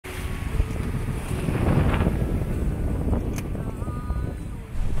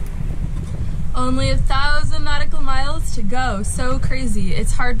Only 1,000 nautical miles to go. So crazy.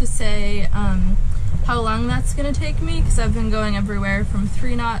 It's hard to say how long that's gonna take me because I've been going everywhere from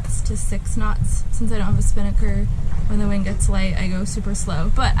 3 knots to 6 knots. Since I don't have a spinnaker, when the wind gets light, I go super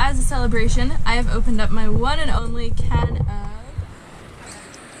slow. But as a celebration, I have opened up my one and only can of...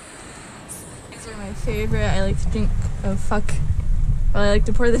 These are my favorite. I like to drink... Oh, fuck. Well, I like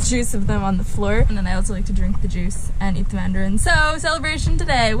to pour the juice of them on the floor, and then I also like to drink the juice and eat the mandarin. So, celebration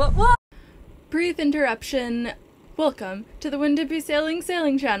today. What? Brief interruption. Welcome to the Hippie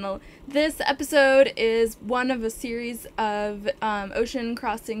Sailing channel. This episode is one of a series of ocean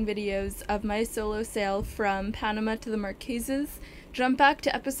crossing videos of my solo sail from Panama to the Marquesas. Jump back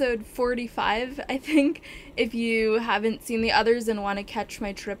to episode 45, I think, if you haven't seen the others and want to catch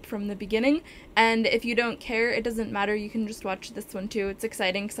my trip from the beginning. And if you don't care, it doesn't matter, you can just watch this one too. It's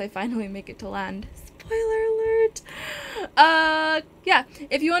exciting because I finally make it to land. Spoiler alert! Yeah,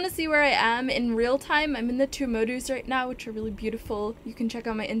 if you want to see where I am in real time, I'm in the Tuamotus right now, which are really beautiful. You can check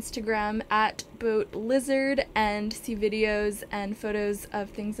out my Instagram at @BoatLizard and see videos and photos of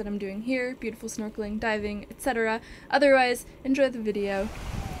things that I'm doing here, beautiful snorkeling, diving, etc. Otherwise, enjoy the video.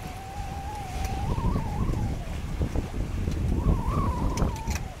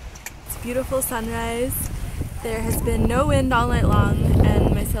 It's a beautiful sunrise. There has been no wind all night long,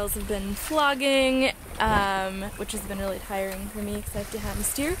 and my sails have been flogging, which has been really tiring for me because I have to hand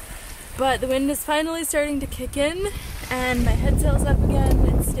steer. But the wind is finally starting to kick in, and my head sail's up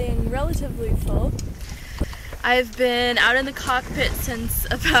again. It's staying relatively full. I've been out in the cockpit since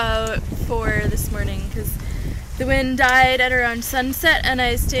about 4 this morning because the wind died at around sunset, and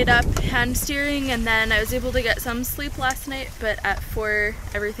I stayed up hand steering, and then I was able to get some sleep last night, but at 4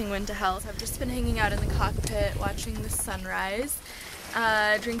 everything went to hell. So I've just been hanging out in the cockpit watching the sunrise,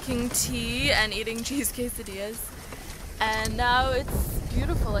 drinking tea and eating cheese quesadillas, and now it's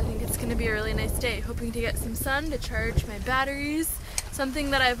beautiful. I think it's going to be a really nice day. Hoping to get some sun to charge my batteries. Something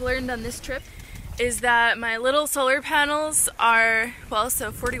that I've learned on this trip is that my little solar panels are, well,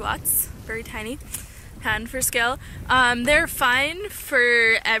 so 40 watts, very tiny. Hand for scale. They're fine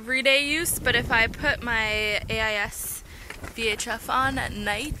for everyday use, but if I put my AIS VHF on at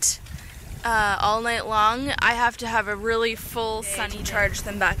night, all night long, I have to have a really full sunny charge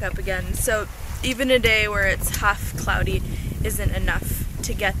them back up again. So even a day where it's half cloudy isn't enough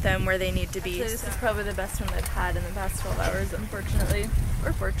to get them where they need to be. Actually, this is probably the best one I've had in the past 12 hours, unfortunately.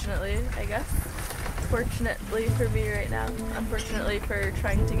 Or fortunately, I guess. Fortunately for me right now. Unfortunately for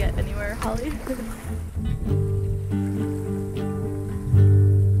trying to get anywhere, Holly.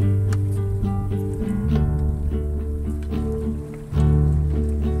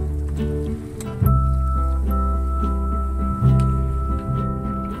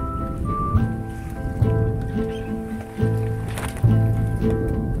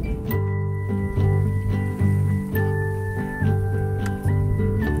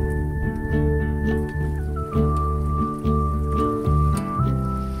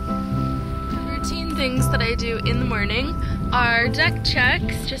 Things that I do in the morning are deck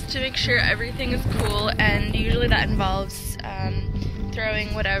checks, just to make sure everything is cool, and usually that involves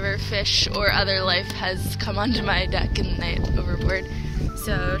throwing whatever fish or other life has come onto my deck in the night overboard.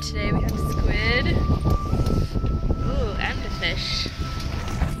 So today we have squid, ooh, and a fish.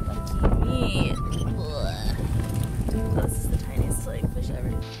 Lucky me. Oh, this is the tiniest like fish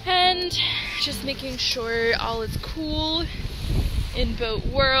ever. And just making sure all is cool in boat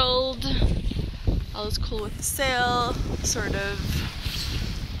world. All is cool with the sail, sort of.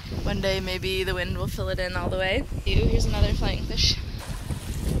 One day maybe the wind will fill it in all the way. Here's another flying fish.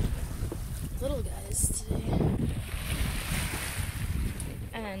 Little guys today.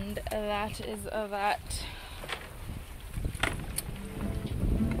 And that is that.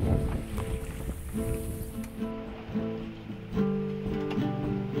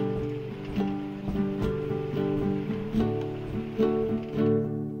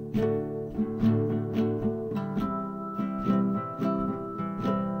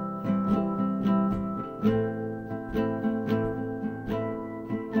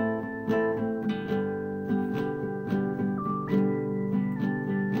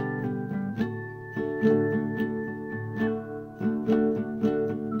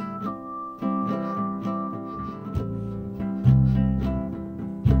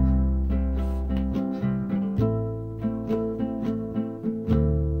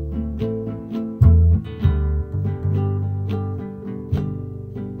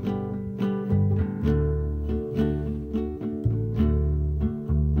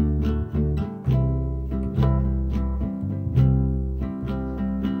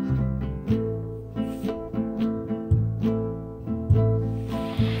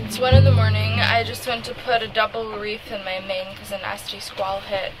 It's 1 in the morning. I I just went to put a double reef in my main because a nasty squall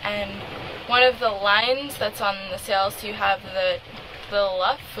hit, and one of the lines that's on the sail, so you have the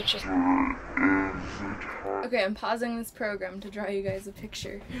luff, which is... Okay, I'm pausing this program to draw you guys a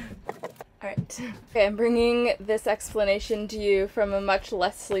picture. Alright. Okay, I'm bringing this explanation to you from a much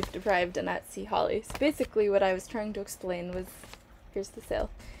less sleep-deprived and at sea Holly. So basically what I was trying to explain was, here's the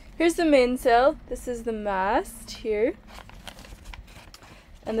sail. Here's the mainsail. This is the mast here.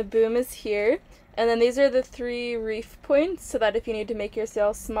 And the boom is here. And then these are the 3 reef points, so that if you need to make your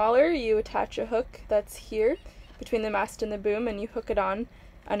sail smaller, you attach a hook that's here between the mast and the boom, and you hook it on,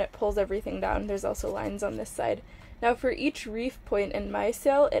 and it pulls everything down. There's also lines on this side. Now for each reef point in my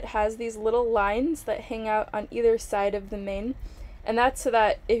sail, it has these little lines that hang out on either side of the main, and that's so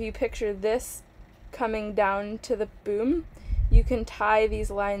that if you picture this coming down to the boom, you can tie these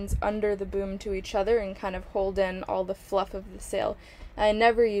lines under the boom to each other and kind of hold in all the fluff of the sail. I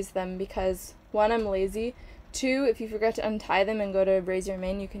never use them because, 1, I'm lazy, 2, if you forget to untie them and go to raise your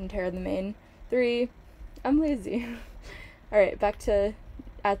main, you can tear the main, 3, I'm lazy. Alright, back to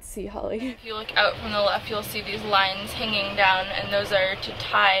at sea Holly. If you look out from the left, you'll see these lines hanging down, and those are to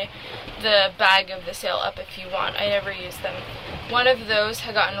tie the bag of the sail up if you want. I never use them. One of those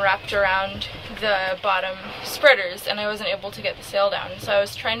had gotten wrapped around the bottom spreaders, and I wasn't able to get the sail down. So I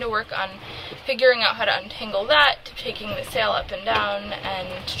was trying to work on figuring out how to untangle that, taking the sail up and down,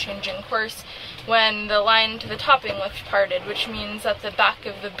 and changing course, when the line to the topping lift parted, which means that the back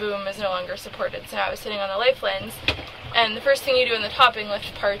of the boom is no longer supported. So now I was sitting on the lifelines, and the first thing you do in the topping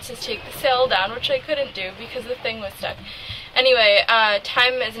lift parts is take the sail down, which I couldn't do because the thing was stuck. Anyway,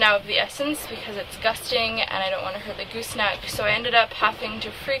 time is now of the essence because it's gusting and I don't want to hurt the gooseneck, so I ended up having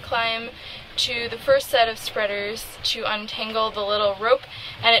to free climb to the first set of spreaders to untangle the little rope,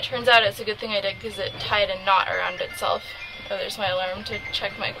 and it turns out it's a good thing I did because it tied a knot around itself. Oh, there's my alarm to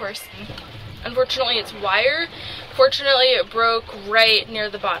check my course. Unfortunately, it's wire. Fortunately, it broke right near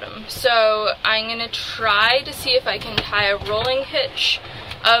the bottom. So I'm going to try to see if I can tie a rolling hitch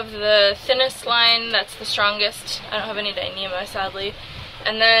of the thinnest line, that's the strongest. I don't have any Dyneema, sadly.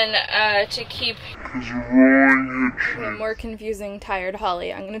 And then to keep a more confusing, tired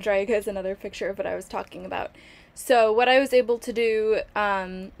Holly, I'm going to draw you guys another picture of what I was talking about. So what I was able to do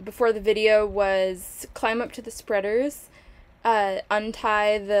before the video was climb up to the spreaders,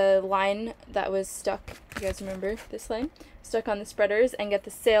 untie the line that was stuck, you guys remember this line? Stuck on the spreaders, and get the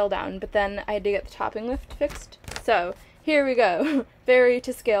sail down, but then I had to get the topping lift fixed. So here we go. Very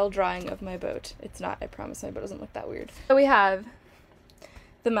to scale drawing of my boat. It's not, I promise my boat doesn't look that weird. So we have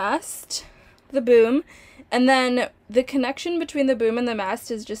the mast, the boom, and then the connection between the boom and the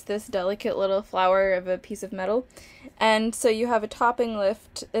mast is just this delicate little flower of a piece of metal. And so you have a topping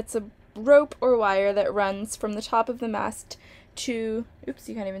lift. It's a rope or wire that runs from the top of the mast to, oops,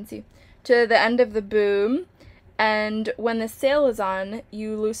 you can't even see, to the end of the boom. And when the sail is on,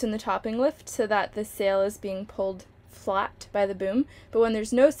 you loosen the topping lift so that the sail is being pulled flat by the boom. But when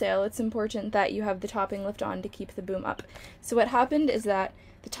there's no sail, it's important that you have the topping lift on to keep the boom up. So what happened is that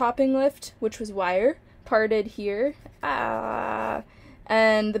the topping lift, which was wire, parted here,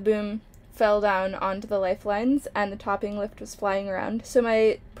 and the boom fell down onto the lifelines, and the topping lift was flying around. So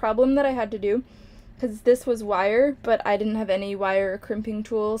my problem that I had to do, because this was wire, but I didn't have any wire or crimping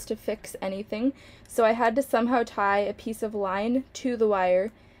tools to fix anything, so I had to somehow tie a piece of line to the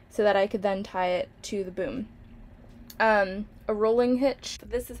wire so that I could then tie it to the boom. A rolling hitch.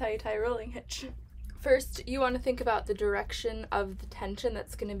 This is how you tie a rolling hitch. First, you want to think about the direction of the tension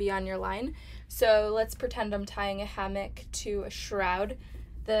that's going to be on your line. So let's pretend I'm tying a hammock to a shroud.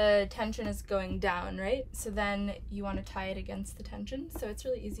 The tension is going down, right? So then you want to tie it against the tension. So it's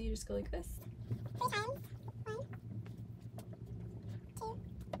really easy. You just go like this. 3 times. 1, 2,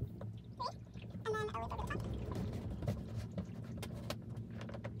 3, and then a loop over the top.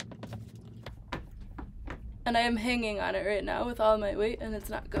 And I am hanging on it right now with all my weight, and it's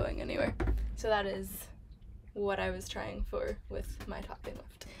not going anywhere. So that is what I was trying for with my topping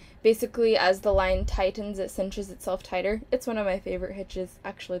lift. Basically, as the line tightens, it cinches itself tighter. It's one of my favorite hitches.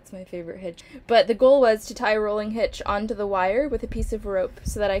 Actually, it's my favorite hitch. But the goal was to tie a rolling hitch onto the wire with a piece of rope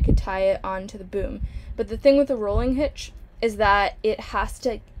so that I could tie it onto the boom. But the thing with a rolling hitch is that it has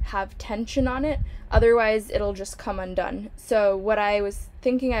to have tension on it, otherwise it'll just come undone. So what I was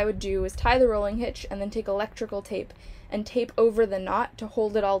thinking I would do was tie the rolling hitch and then take electrical tape and tape over the knot to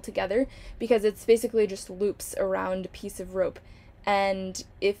hold it all together, because it's basically just loops around a piece of rope. And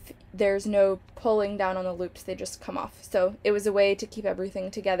if there's no pulling down on the loops, they just come off. So it was a way to keep everything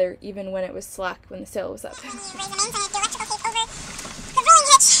together even when it was slack, when the sail was up.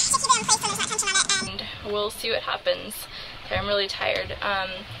 And we'll see what happens. Okay, I'm really tired.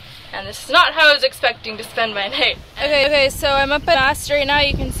 and this is not how I was expecting to spend my night. Okay, so I'm up at mast right now.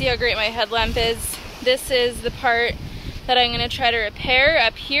 You can see how great my headlamp is. This is the part that I'm going to try to repair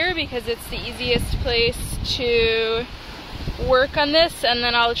up here because it's the easiest place to work on this, and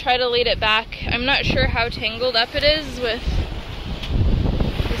then I'll try to lead it back. I'm not sure how tangled up it is with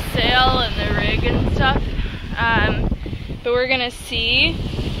the sail and the rig and stuff, but we're gonna see.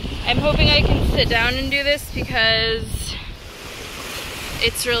 I'm hoping I can sit down and do this because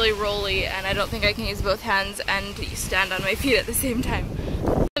it's really rolly and I don't think I can use both hands and stand on my feet at the same time.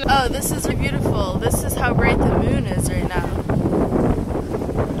 Oh, this is beautiful. This is how bright the moon is right now.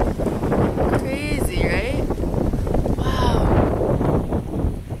 Crazy, right?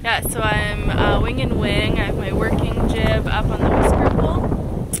 Wow. Yeah, so I'm wing and wing. I have my working jib up on the whisker pole.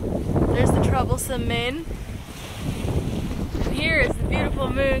 There's the troublesome main. And here is the beautiful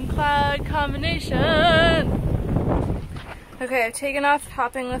moon cloud combination. Okay, I've taken off the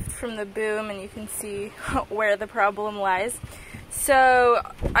hopping lift from the boom and you can see where the problem lies. So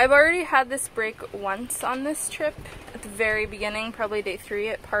I've already had this break once on this trip at the very beginning, probably day 3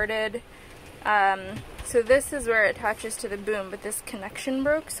 it parted. So this is where it attaches to the boom, but this connection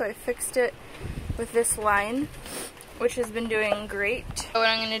broke, so I fixed it with this line, which has been doing great. What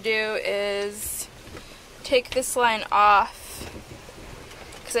I'm going to do is take this line off,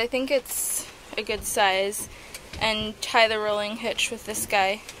 because I think it's a good size, and tie the rolling hitch with this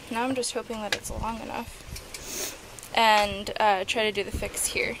guy. Now I'm just hoping that it's long enough. And try to do the fix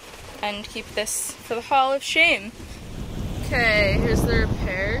here and keep this for the Hall of Shame. Okay, here's the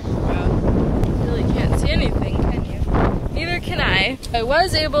repair. Wow, you really can't see anything, can you? Neither can I. I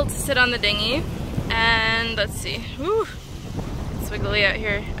was able to sit on the dinghy and let's see. Whew, it's wiggly out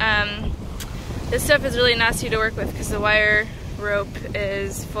here. This stuff is really nasty to work with because the wire rope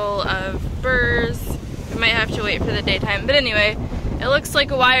is full of burrs. We might have to wait for the daytime, but anyway, it looks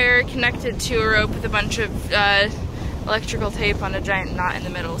like a wire connected to a rope with a bunch of electrical tape on a giant knot in the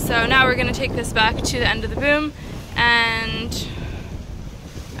middle. So now we're going to take this back to the end of the boom and,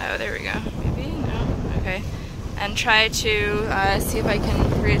 oh, there we go, maybe, no, okay, and try to see if I can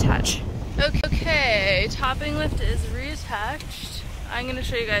reattach. Okay, topping lift is reattached. I'm going to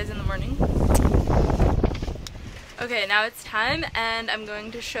show you guys in the morning. Okay, now it's time and I'm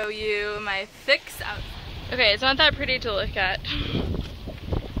going to show you my fix out. Okay, it's not that pretty to look at.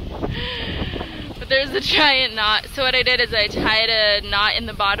 But there's a giant knot. So what I did is I tied a knot in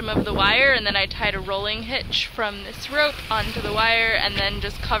the bottom of the wire and then I tied a rolling hitch from this rope onto the wire and then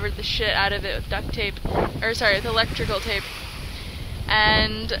just covered the shit out of it with duct tape, or sorry, with electrical tape.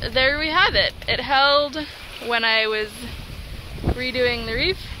 And there we have it. It held when I was redoing the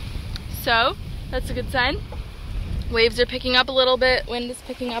reef. So that's a good sign. Waves are picking up a little bit, wind is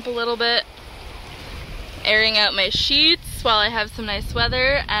picking up a little bit. Airing out my sheets while I have some nice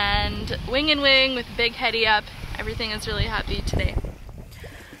weather, and wing and wing with big heady up. Everything is really happy today.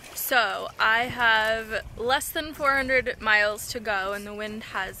 So I have less than 400 miles to go and the wind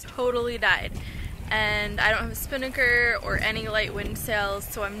has totally died. And I don't have a spinnaker or any light wind sails,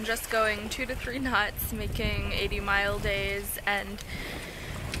 so I'm just going 2 to 3 knots, making 80-mile days and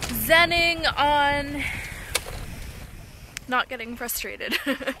zenning on not getting frustrated.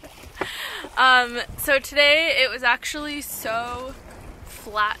 So today it was actually so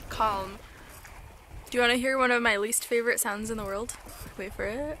flat calm. Do you want to hear one of my least favorite sounds in the world? Wait for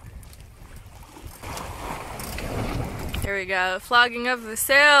it. There we go, flogging of the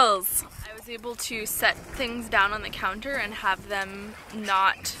sails. I was able to set things down on the counter and have them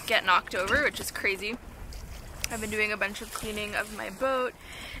not get knocked over, which is crazy. I've been doing a bunch of cleaning of my boat,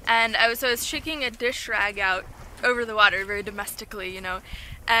 and I was shaking a dish rag out over the water very domestically, you know,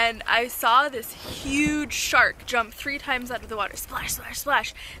 and I saw this huge shark jump 3 times out of the water. Splash, splash,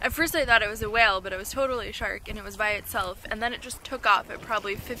 splash. At first I thought it was a whale, but it was totally a shark and it was by itself, and then it just took off at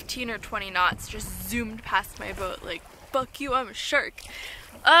probably 15 or 20 knots, just zoomed past my boat like, fuck you, I'm a shark.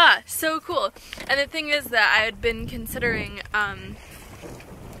 Ah, so cool. And the thing is that I had been considering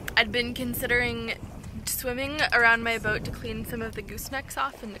swimming around my boat to clean some of the goosenecks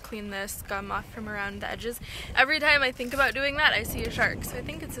off and to clean the scum off from around the edges. Every time I think about doing that, I see a shark, so I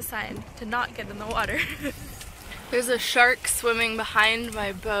think it's a sign to not get in the water. There's a shark swimming behind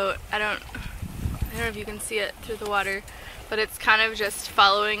my boat. I don't know if you can see it through the water, but it's kind of just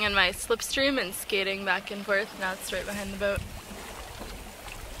following in my slipstream and skating back and forth. Now it's right behind the boat.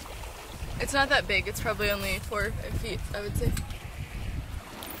 It's not that big, it's probably only 4 or 5 feet, I would say.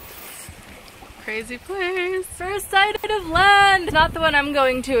 Crazy place. First sight of land! Not the one I'm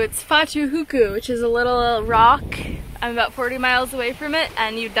going to, it's Fatuhuku, which is a little rock. I'm about 40 miles away from it,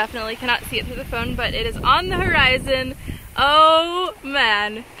 and you definitely cannot see it through the phone, but it is on the horizon Oh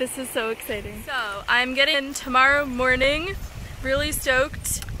man, this is so exciting. So I'm getting in tomorrow morning, really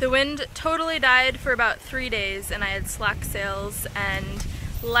stoked. The wind totally died for about 3 days and I had slack sails and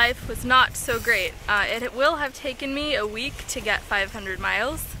life was not so great. It will have taken me a week to get 500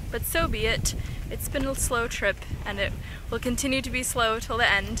 miles, but so be it. It's been a slow trip and it will continue to be slow till the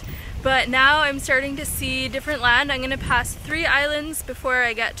end. But now I'm starting to see different land. I'm going to pass 3 islands before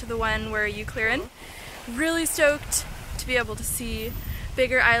I get to the one where you clear in. Really stoked to be able to see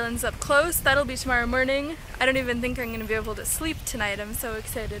bigger islands up close. That'll be tomorrow morning. I don't even think I'm going to be able to sleep tonight. I'm so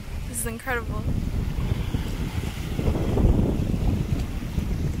excited. This is incredible.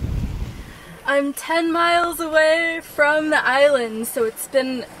 I'm 10 miles away from the island, so it's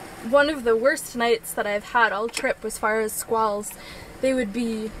been one of the worst nights that I've had all trip as far as squalls. They would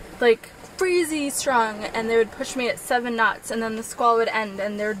be like crazy strong and they would push me at 7 knots and then the squall would end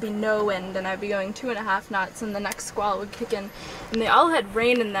and there would be no wind and I'd be going 2.5 knots and the next squall would kick in. And they all had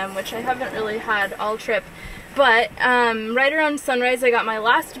rain in them, which I haven't really had all trip. But right around sunrise I got my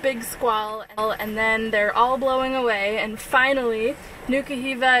last big squall and then they're all blowing away and finally Nuku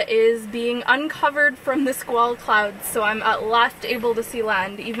Hiva is being uncovered from the squall clouds, so I'm at last able to see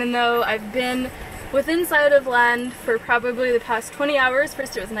land, even though I've been within sight of land for probably the past 20 hours.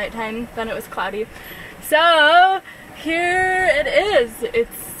 First it was nighttime, then it was cloudy. So here it is.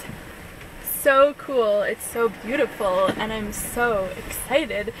 It's so cool, it's so beautiful, and I'm so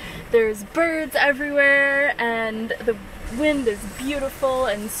excited. There's birds everywhere and the wind is beautiful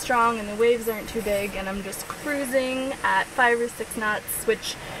and strong and the waves aren't too big and I'm just cruising at 5 or 6 knots,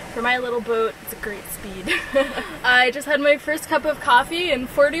 which for my little boat is a great speed. I just had my first cup of coffee in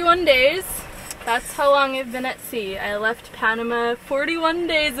 41 days. That's how long I've been at sea. I left Panama 41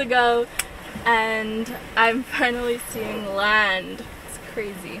 days ago and I'm finally seeing land. It's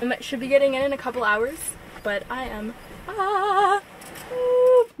crazy. I should be getting in a couple hours, but I am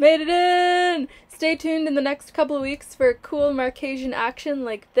made it in! Stay tuned in the next couple of weeks for cool Marcasian action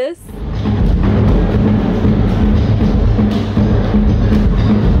like this.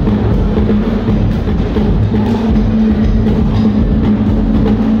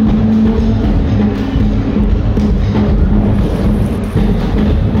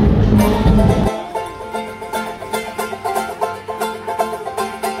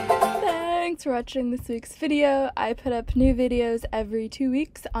 Thanks for watching this week's video. I put up new videos every 2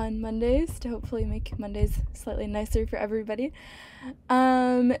 weeks on Mondays to hopefully make Mondays slightly nicer for everybody.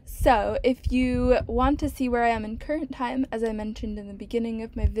 So if you want to see where I am in current time, as I mentioned in the beginning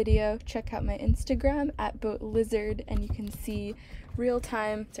of my video, check out my Instagram at BoatLizard and you can see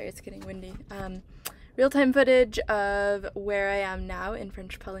real-time, sorry it's getting windy, real-time footage of where I am now in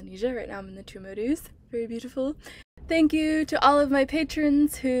French Polynesia. Right now I'm in the Tuamotus. Very beautiful. Thank you to all of my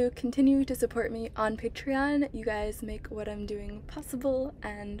patrons who continue to support me on Patreon. You guys make what I'm doing possible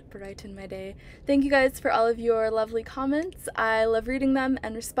and brighten my day. Thank you guys for all of your lovely comments. I love reading them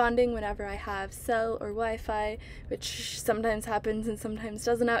and responding whenever I have cell or Wi-Fi, which sometimes happens and sometimes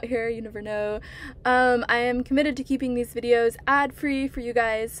doesn't out here, you never know. I am committed to keeping these videos ad-free for you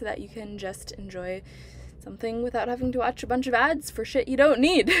guys so that you can just enjoy something without having to watch a bunch of ads for shit you don't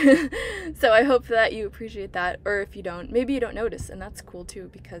need. So I hope that you appreciate that, or if you don't, maybe you don't notice, and that's cool too,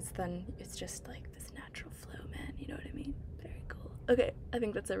 because then it's just like this natural flow, man, you know what I mean? Very cool. Okay, I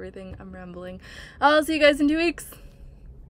think that's everything. I'm rambling. I'll see you guys in 2 weeks.